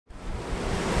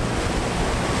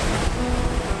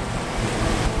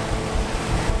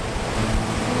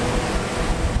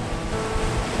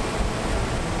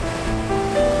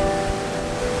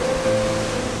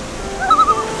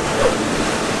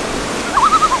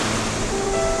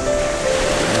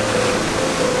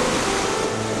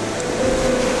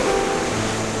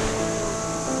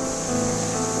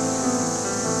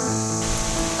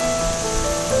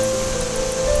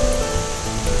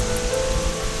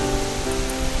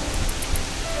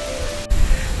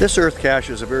This earth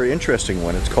cache is a very interesting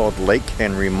one. It's called Lake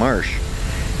Henry Marsh.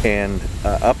 And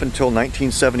up until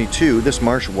 1972, this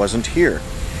marsh wasn't here.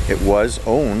 It was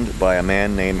owned by a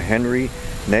man named Henry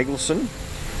Nagelson,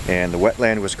 and the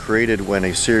wetland was created when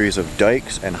a series of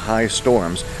dikes and high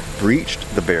storms breached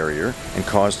the barrier and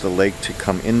caused the lake to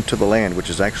come into the land, which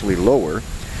is actually lower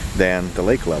than the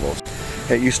lake levels.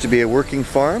 It used to be a working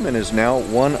farm and is now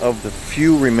one of the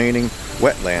few remaining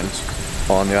wetlands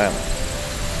on the island.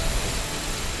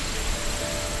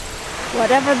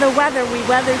 Whatever the weather, we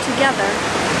weather together.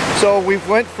 So we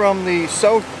went from the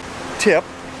south tip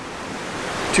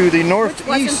to the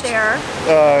northeast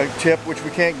tip, which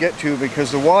we can't get to because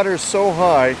the water is so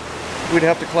high we'd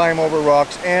have to climb over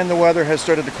rocks, and the weather has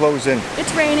started to close in.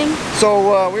 It's raining.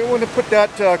 So we want to put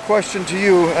that question to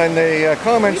you in the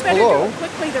comments below. Do it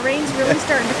quickly, the rain's really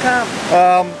starting to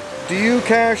come. Do you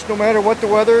cache no matter what the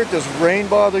weather? Does rain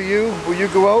bother you? Will you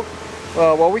go out?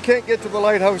 Well, we can't get to the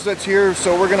lighthouse that's here,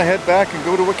 so we're going to head back and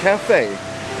go to a cafe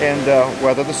and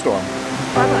weather the storm.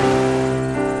 Bye-bye.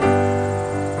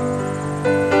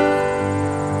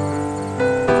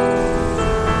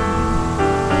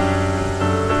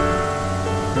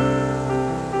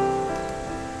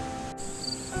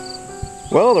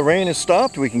 Well, the rain has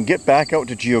stopped. We can get back out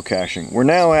to geocaching. We're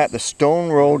now at the Stone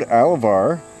Road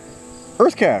Alvar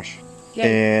Earth Cache.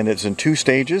 Yay. And it's in 2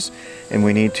 stages, and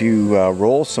we need to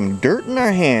roll some dirt in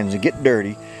our hands and get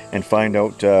dirty and find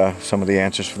out some of the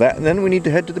answers for that. And then we need to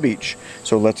head to the beach.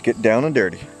 So let's get down and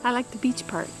dirty. I like the beach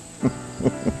part.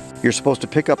 You're supposed to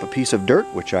pick up a piece of dirt,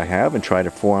 which I have, and try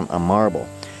to form a marble.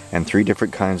 And 3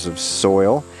 different kinds of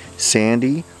soil: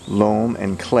 sandy, loam,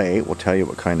 and clay will tell you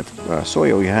what kind of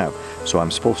soil you have. So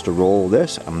I'm supposed to roll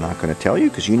this. I'm not going to tell you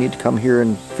because you need to come here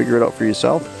and figure it out for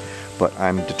yourself. But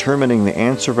I'm determining the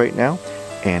answer right now,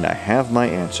 and I have my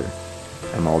answer.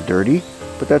 I'm all dirty,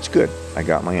 but that's good. I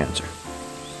got my answer.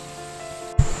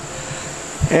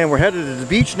 And we're headed to the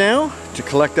beach now to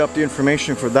collect up the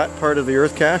information for that part of the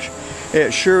earth cache.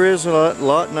 It sure is a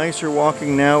lot nicer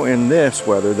walking now in this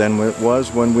weather than it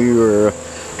was when we were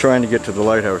trying to get to the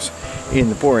lighthouse in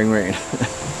the pouring rain.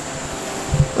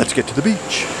 Let's get to the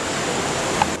beach.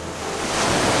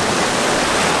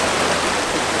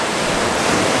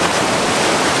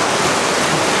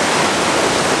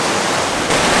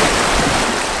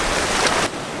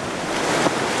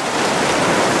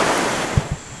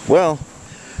 Well,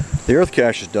 the earth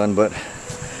cache is done, but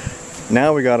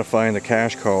now we got to find the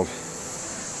cache called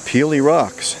Pelee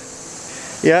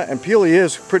Rocks. Yeah, and Pelee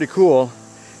is pretty cool,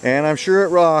 and I'm sure it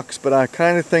rocks, but I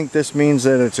kind of think this means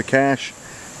that it's a cache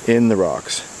in the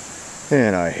rocks.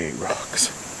 And I hate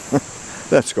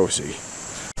rocks. Let's go see.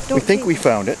 We think we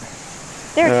found it.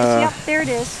 There it is, yep, there it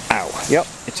is. Ow, yep.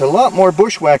 It's a lot more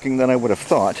bushwhacking than I would have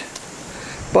thought,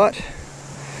 but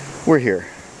we're here.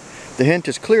 The hint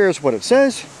is clear as what it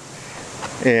says,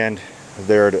 and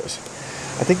there it is.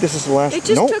 I think this is the last. It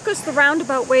just took us the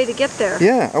roundabout way to get there.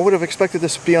 Yeah, I would have expected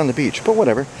this to be on the beach, but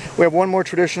whatever. We have one more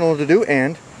traditional to do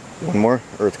and one more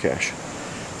earth cache.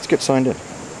 Let's get signed in.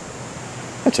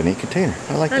 That's a neat container.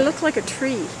 I like it. I look like a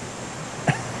tree.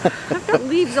 I've got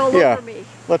leaves all over me.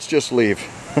 Let's just leave.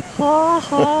 Ha,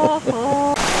 ha,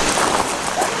 ha.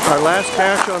 Our last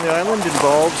cache on the island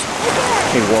involves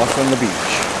a walk on the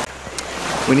beach.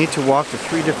 We need to walk to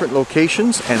 3 different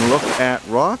locations and look at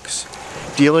rocks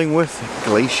dealing with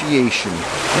glaciation.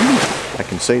 I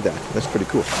can say that. That's pretty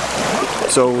cool.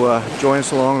 So join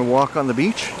us along and walk on the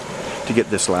beach to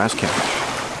get this last cache.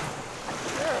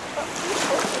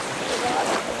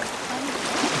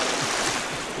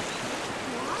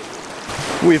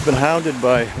 We've been hounded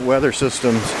by weather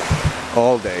systems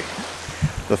all day.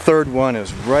 The 3rd one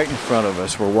is right in front of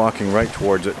us. We're walking right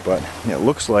towards it, but it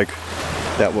looks like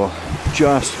that will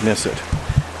just miss it,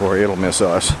 or it'll miss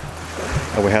us.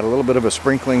 And we had a little bit of a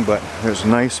sprinkling, but there's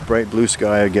nice bright blue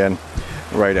sky again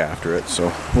right after it. So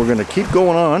we're going to keep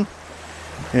going on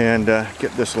and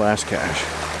get this last cache.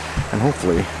 And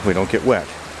hopefully we don't get wet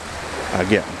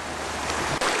again.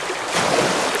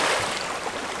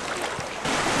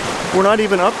 We're not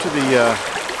even up to the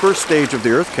first stage of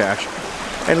the earth cache.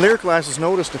 And Lyric Glass has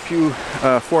noticed a few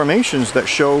formations that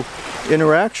show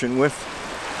interaction with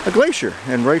a glacier.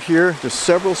 And right here, there's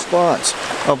several spots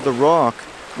of the rock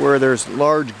where there's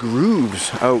large grooves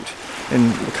out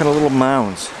and kind of little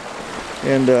mounds.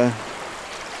 And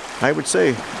I would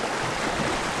say,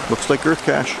 looks like earth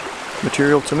cache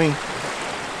material to me.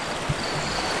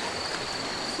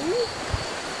 See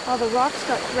how the rocks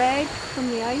got dragged from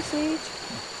the ice age?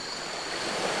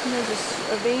 And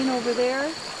there's a vein over there.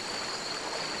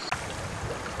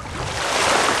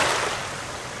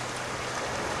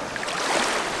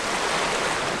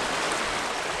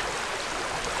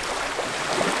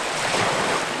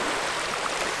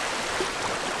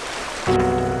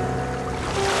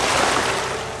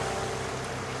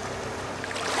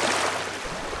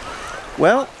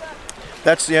 Well,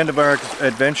 that's the end of our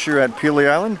adventure at Pelee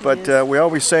Island, but we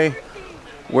always say,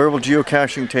 where will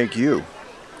geocaching take you?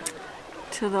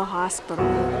 To the hospital.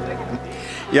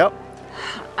 Yep.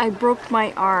 I broke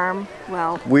my arm.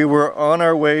 Well, We were on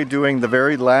our way doing the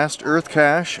very last Earth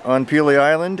cache on Pelee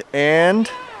Island, and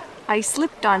I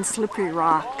slipped on slippery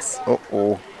rocks.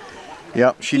 uh-oh.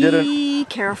 Yep, she Be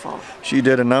careful.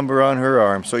 did a number on her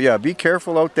arm. So yeah, be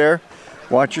careful out there.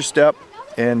 Watch your step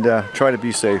and try to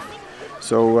be safe.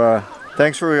 So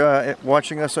thanks for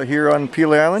watching us here on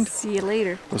Pelee Island. See you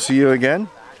later. We'll see you again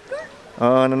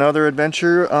on another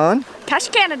adventure on Cache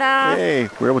Canada. Hey,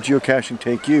 where will geocaching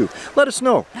take you? Let us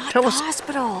know. Not Tell the us.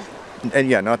 hospital. And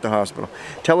yeah, not the hospital.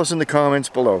 Tell us in the comments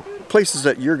below. Places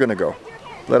that you're going to go.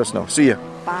 Let us know. See ya.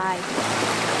 Bye.